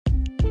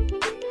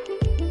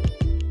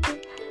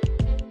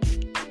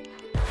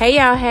Hey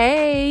y'all,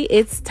 hey,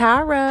 it's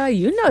Tara.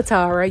 You know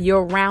Tara,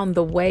 your round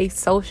the way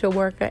social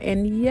worker.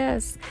 And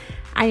yes,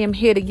 I am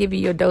here to give you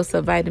your dose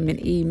of vitamin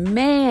E,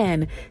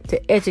 man,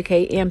 to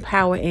educate,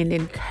 empower, and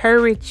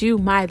encourage you,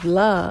 my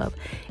love.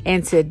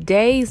 And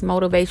today's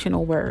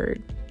motivational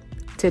word,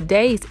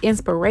 today's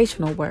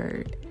inspirational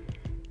word,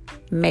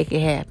 make it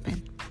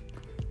happen.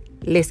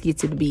 Let's get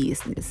to the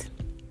business.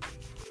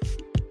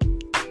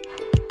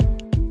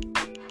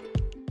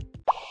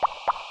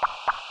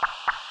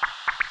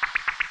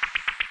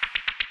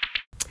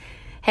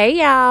 Hey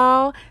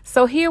y'all.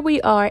 So here we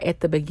are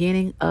at the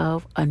beginning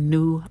of a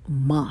new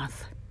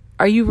month.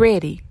 Are you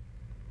ready?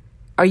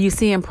 Are you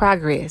seeing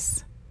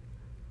progress?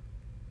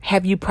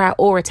 Have you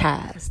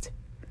prioritized?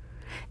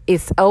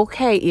 It's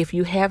okay if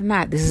you have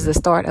not. This is the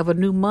start of a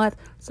new month,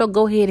 so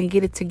go ahead and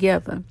get it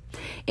together.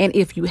 And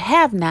if you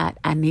have not,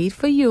 I need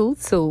for you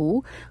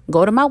to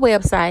go to my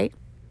website,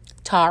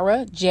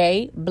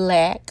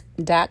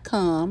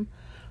 tarajblack.com,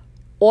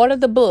 order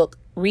the book,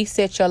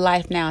 Reset Your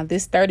Life Now.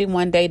 This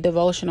 31-day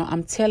devotional,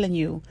 I'm telling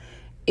you,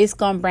 it's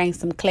going to bring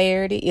some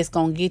clarity. It's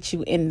going to get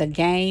you in the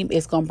game.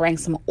 It's going to bring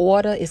some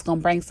order. It's going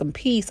to bring some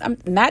peace. I'm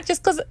not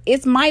just because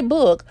it's my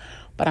book,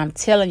 but I'm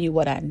telling you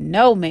what I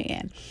know,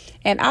 man.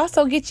 And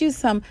also get you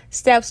some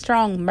Step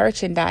Strong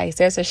merchandise.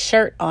 There's a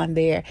shirt on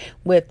there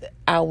with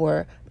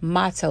our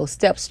motto,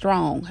 Step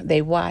Strong,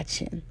 they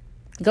watching.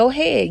 Go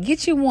ahead,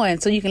 get you one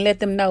so you can let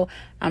them know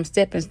I'm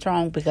stepping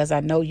strong because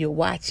I know you're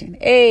watching.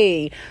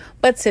 Hey,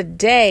 but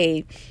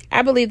today,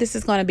 I believe this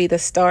is going to be the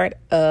start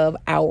of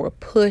our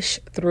push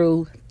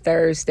through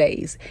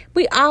Thursdays.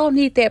 We all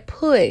need that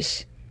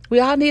push.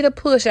 We all need a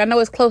push. I know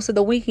it's close to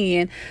the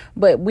weekend,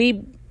 but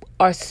we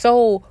are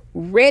so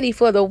ready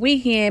for the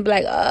weekend.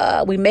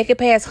 Like, we make it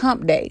past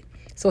hump day.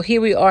 So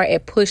here we are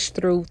at push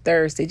through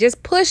Thursday.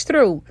 Just push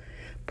through.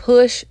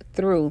 Push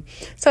through.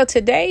 So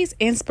today's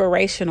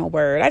inspirational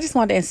word, I just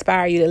want to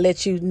inspire you to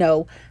let you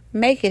know,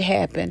 make it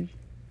happen.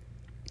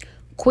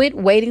 Quit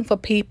waiting for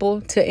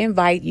people to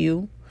invite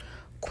you.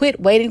 Quit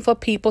waiting for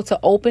people to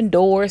open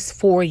doors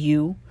for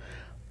you.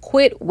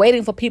 Quit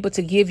waiting for people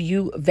to give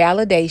you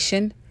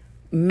validation.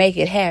 Make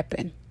it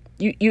happen.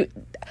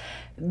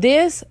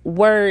 This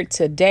word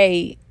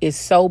today is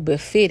so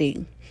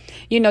befitting.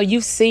 You know,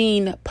 you've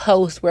seen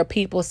posts where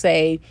people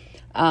say,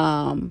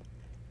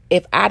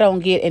 if I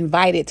don't get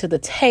invited to the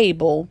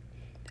table,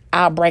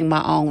 I'll bring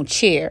my own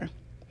chair.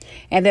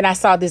 And then I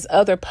saw this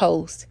other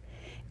post.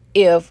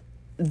 If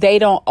they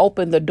don't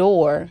open the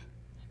door,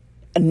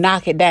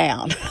 knock it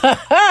down.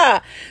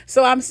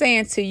 So I'm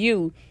saying to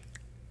you,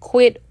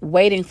 quit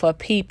waiting for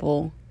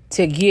people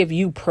to give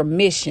you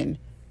permission.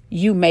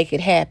 You make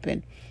it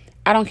happen.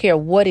 I don't care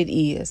what it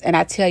is. And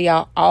I tell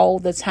y'all all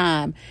the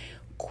time,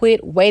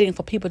 quit waiting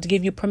for people to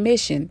give you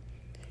permission.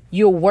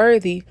 You're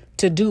worthy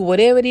to do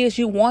whatever it is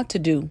you want to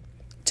do,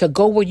 to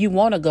go where you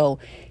want to go.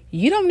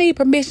 You don't need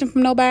permission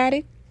from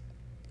nobody.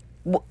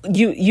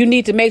 You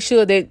need to make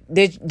sure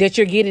that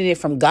you're getting it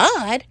from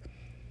God.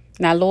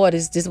 Now, Lord,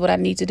 is this what I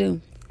need to do?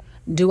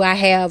 Do I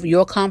have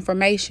your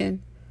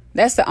confirmation?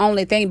 That's the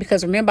only thing,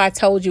 because remember I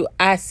told you,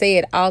 I say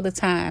it all the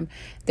time.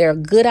 There are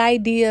good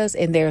ideas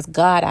and there's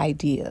God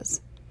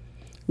ideas.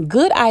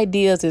 Good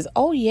ideas is,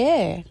 oh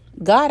yeah.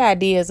 God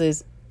ideas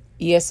is,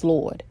 yes,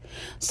 Lord.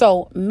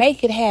 So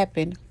make it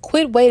happen.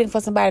 Quit waiting for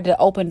somebody to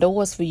open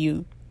doors for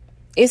you.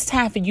 It's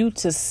time for you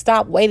to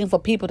stop waiting for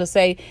people to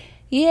say,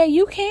 yeah,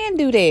 you can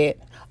do that.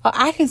 Or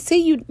I can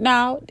see you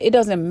now. It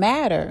doesn't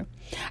matter.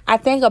 I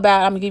think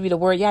about, I'm going to give you the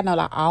word. Y'all know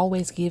I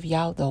always give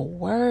y'all the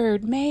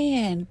word,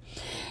 man.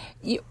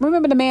 You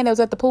remember the man that was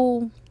at the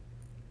pool?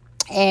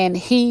 And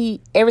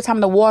every time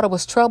the water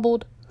was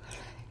troubled,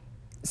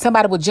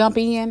 somebody would jump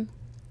in.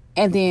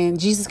 And then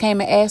Jesus came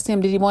and asked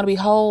him, did he want to be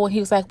whole? And he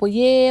was like, well,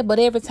 yeah, but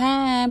every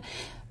time.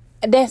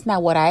 That's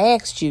not what I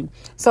asked you.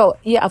 So,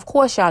 yeah, of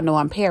course, y'all know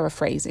I'm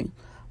paraphrasing.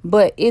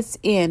 But it's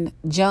in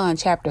John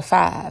chapter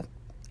 5.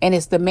 And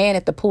it's the man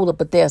at the pool of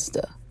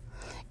Bethesda.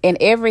 And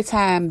every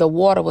time the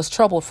water was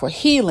troubled for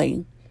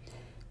healing,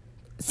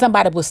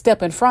 somebody would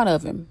step in front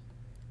of him.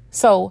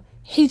 So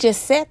he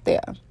just sat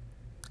there.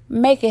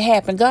 Make it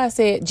happen. God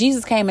said,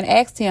 Jesus came and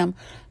asked him,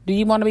 do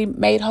you want to be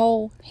made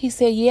whole? He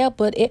said, yeah,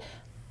 but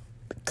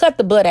cut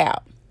the butt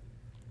out.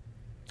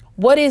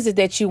 What is it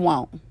that you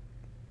want?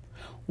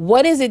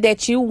 What is it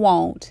that you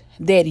want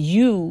that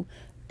you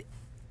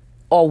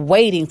are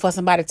waiting for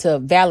somebody to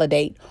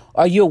validate,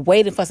 or you're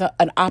waiting for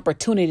an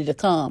opportunity to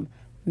come?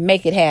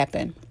 Make it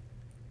happen.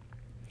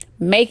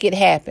 Make it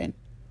happen.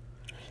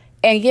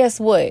 And guess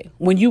what?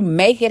 When you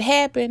make it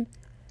happen,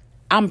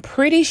 I'm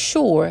pretty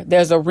sure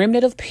there's a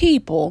remnant of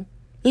people.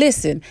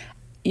 Listen,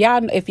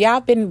 y'all, if y'all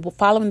been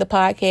following the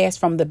podcast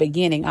from the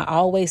beginning, I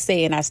always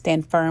say, and I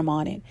stand firm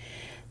on it,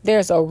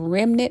 there's a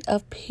remnant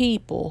of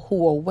people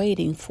who are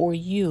waiting for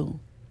you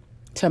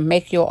to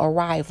make your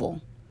arrival.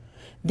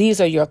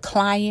 These are your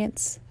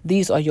clients.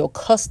 These are your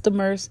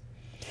customers.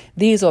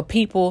 These are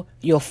people,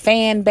 your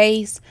fan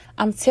base.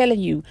 I'm telling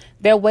you,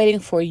 they're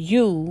waiting for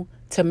you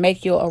to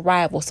make your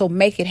arrival. So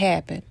make it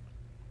happen.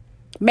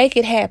 Make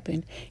it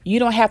happen. You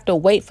don't have to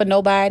wait for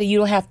nobody. You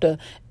don't have to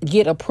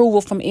get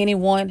approval from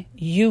anyone.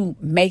 You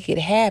make it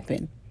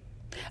happen.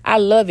 I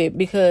love it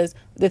because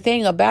the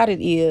thing about it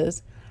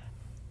is,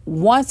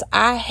 once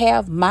I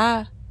have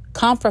my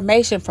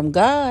confirmation from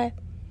God,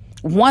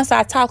 once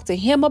I talk to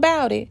him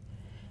about it,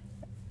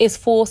 it's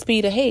full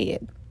speed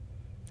ahead.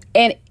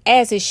 And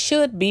as it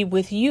should be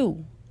with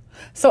you.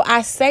 So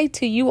I say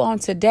to you on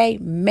today,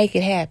 make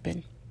it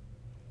happen.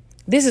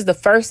 This is the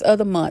first of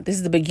the month. This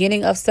is the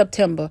beginning of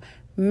September.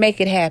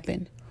 Make it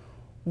happen.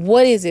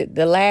 What is it?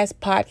 The last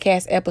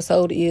podcast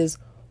episode is,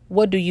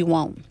 what do you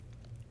want?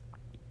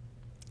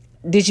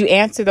 Did you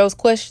answer those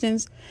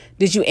questions?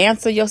 Did you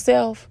answer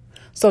yourself?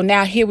 So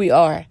now here we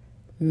are.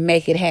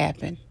 Make it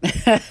happen.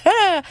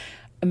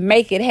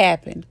 Make it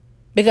happen.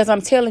 Because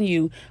I'm telling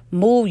you,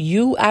 move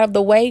you out of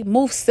the way,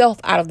 move self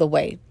out of the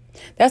way.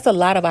 That's a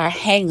lot of our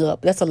hang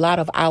up. That's a lot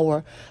of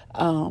our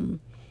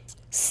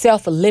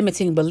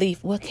self-limiting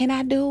belief. Well, can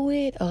I do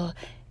it? Or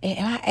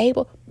am I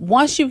able?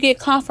 Once you get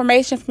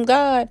confirmation from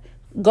God,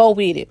 go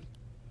with it.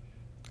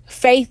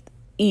 Faith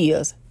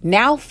is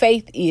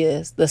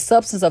the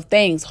substance of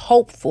things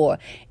hoped for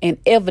and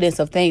evidence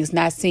of things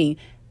not seen.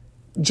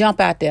 Jump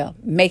out there.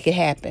 Make it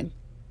happen.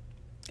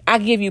 I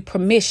give you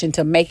permission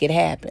to make it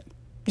happen.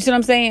 You see what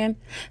I'm saying?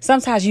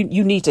 Sometimes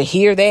you need to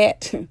hear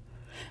that.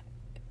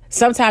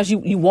 Sometimes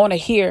you want to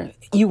hear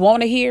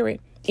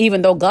it,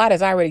 even though God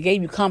has already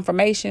gave you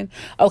confirmation.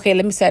 Okay,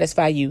 let me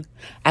satisfy you.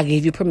 I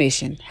give you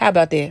permission. How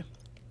about that?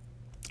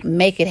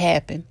 Make it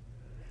happen.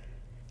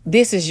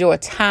 This is your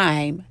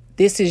time.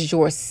 This is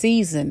your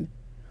season.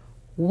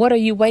 What are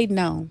you waiting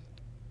on?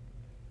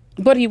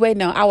 What are you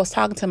waiting on? I was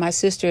talking to my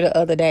sister the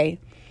other day,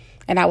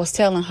 and I was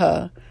telling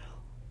her,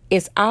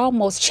 it's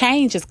almost,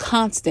 change is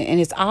constant, and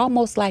it's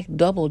almost like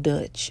double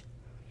dutch.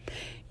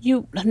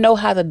 You know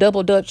how the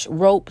double dutch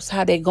ropes,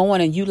 how they're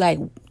going, and you like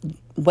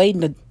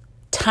waiting to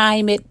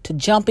time it to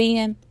jump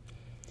in.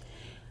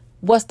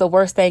 What's the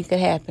worst thing could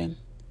happen?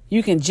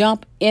 You can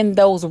jump in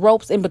those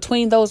ropes, in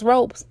between those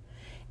ropes,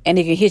 and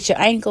it can hit your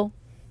ankle.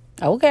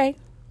 Okay,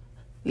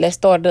 let's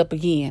start it up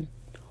again.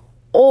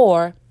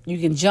 Or you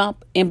can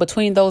jump in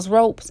between those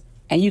ropes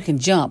and you can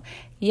jump.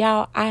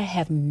 Y'all, I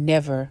have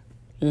never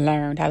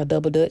learned how to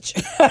double dutch.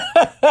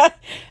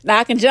 Now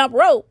I can jump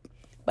rope,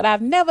 but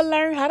I've never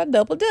learned how to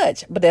double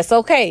dutch. But that's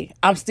okay.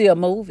 I'm still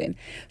moving.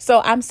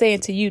 So I'm saying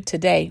to you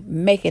today,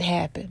 make it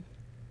happen.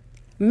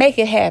 Make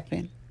it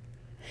happen.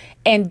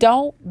 And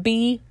don't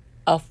be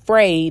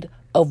afraid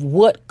of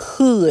what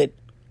could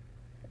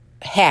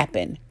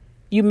happen.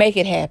 You make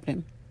it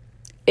happen.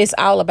 It's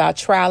all about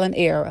trial and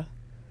error.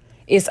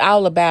 It's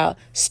all about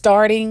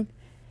starting,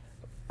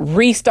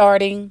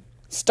 restarting,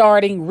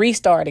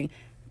 restarting.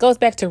 Goes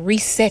back to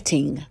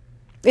resetting.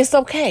 It's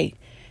okay.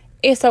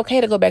 It's okay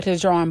to go back to the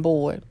drawing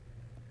board.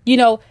 You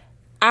know,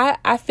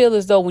 I feel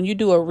as though when you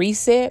do a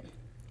reset,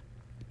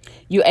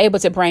 you're able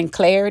to bring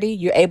clarity.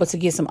 You're able to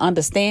get some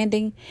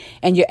understanding,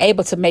 and you're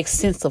able to make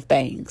sense of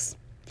things.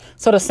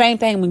 So the same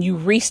thing when you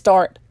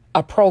restart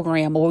a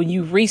program, or when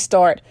you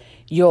restart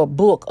your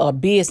book or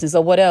business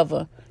or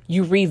whatever,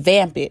 you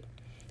revamp it.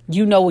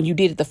 You know, when you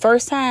did it the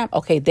first time,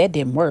 okay, that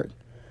didn't work.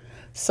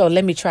 So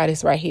let me try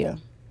this right here.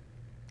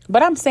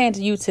 But I'm saying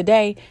to you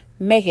today,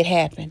 make it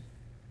happen.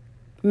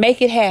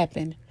 Make it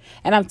happen.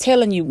 And I'm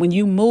telling you, when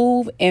you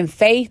move in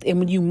faith and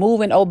when you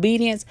move in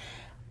obedience,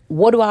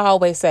 what do I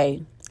always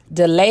say?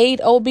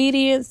 Delayed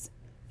obedience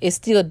is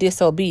still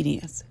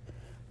disobedience.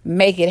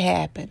 Make it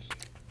happen.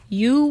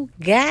 You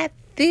got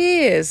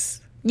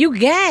this. You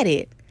got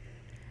it.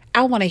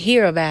 I want to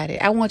hear about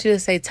it. I want you to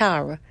say,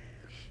 Tara,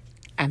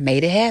 I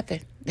made it happen.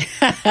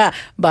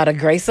 By the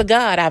grace of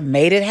God, I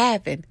made it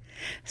happen.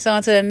 So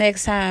until the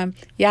next time,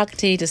 y'all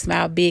continue to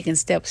smile big and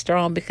step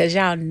strong, because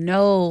y'all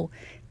know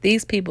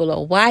these people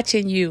are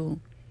watching you.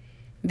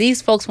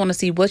 These folks want to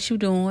see what you're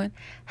doing,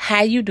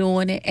 how you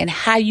doing it, and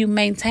how you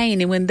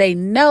maintain it. When they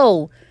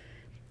know,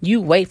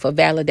 you wait for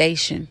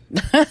validation.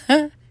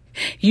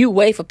 You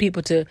wait for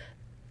people to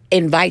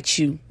invite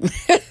you.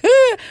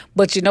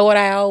 But you know what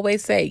I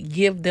always say?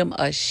 Give them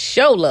a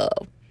show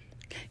love.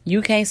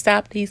 You can't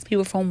stop these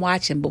people from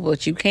watching, but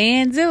what you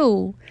can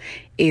do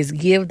is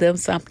give them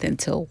something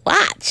to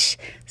watch.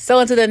 So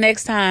until the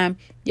next time,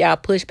 y'all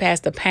push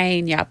past the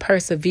pain, y'all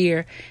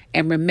persevere,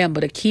 and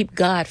remember to keep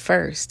God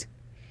first.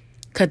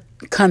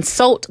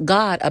 Consult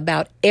God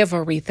about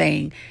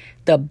everything.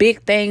 The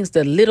big things,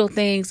 the little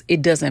things,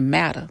 it doesn't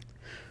matter.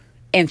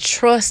 And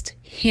trust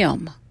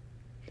Him.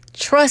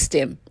 Trust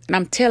Him. And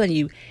I'm telling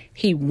you,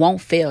 He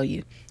won't fail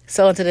you.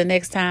 So until the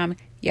next time,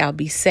 y'all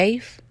be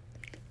safe.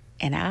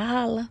 And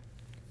I'll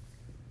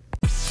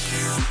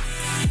holla.